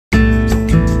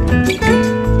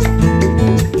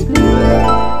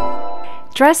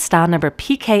dress style number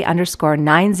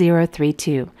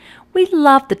PK_9032. We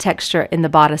love the texture in the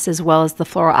bodice as well as the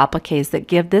floral appliques that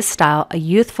give this style a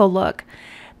youthful look.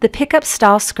 The pickup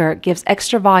style skirt gives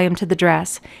extra volume to the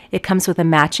dress. It comes with a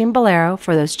matching bolero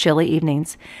for those chilly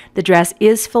evenings. The dress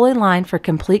is fully lined for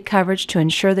complete coverage to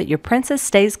ensure that your princess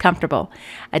stays comfortable.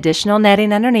 Additional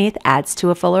netting underneath adds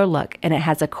to a fuller look, and it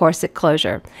has a corset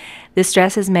closure. This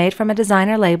dress is made from a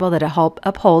designer label that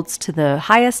upholds to the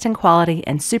highest in quality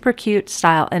and super cute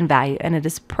style and value, and it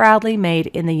is proudly made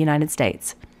in the United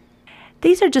States.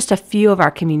 These are just a few of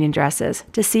our communion dresses.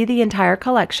 To see the entire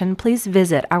collection, please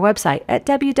visit our website at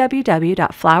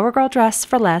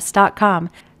www.flowergirldressforless.com.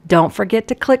 Don't forget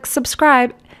to click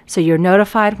subscribe so you're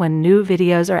notified when new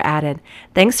videos are added.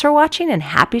 Thanks for watching and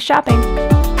happy shopping!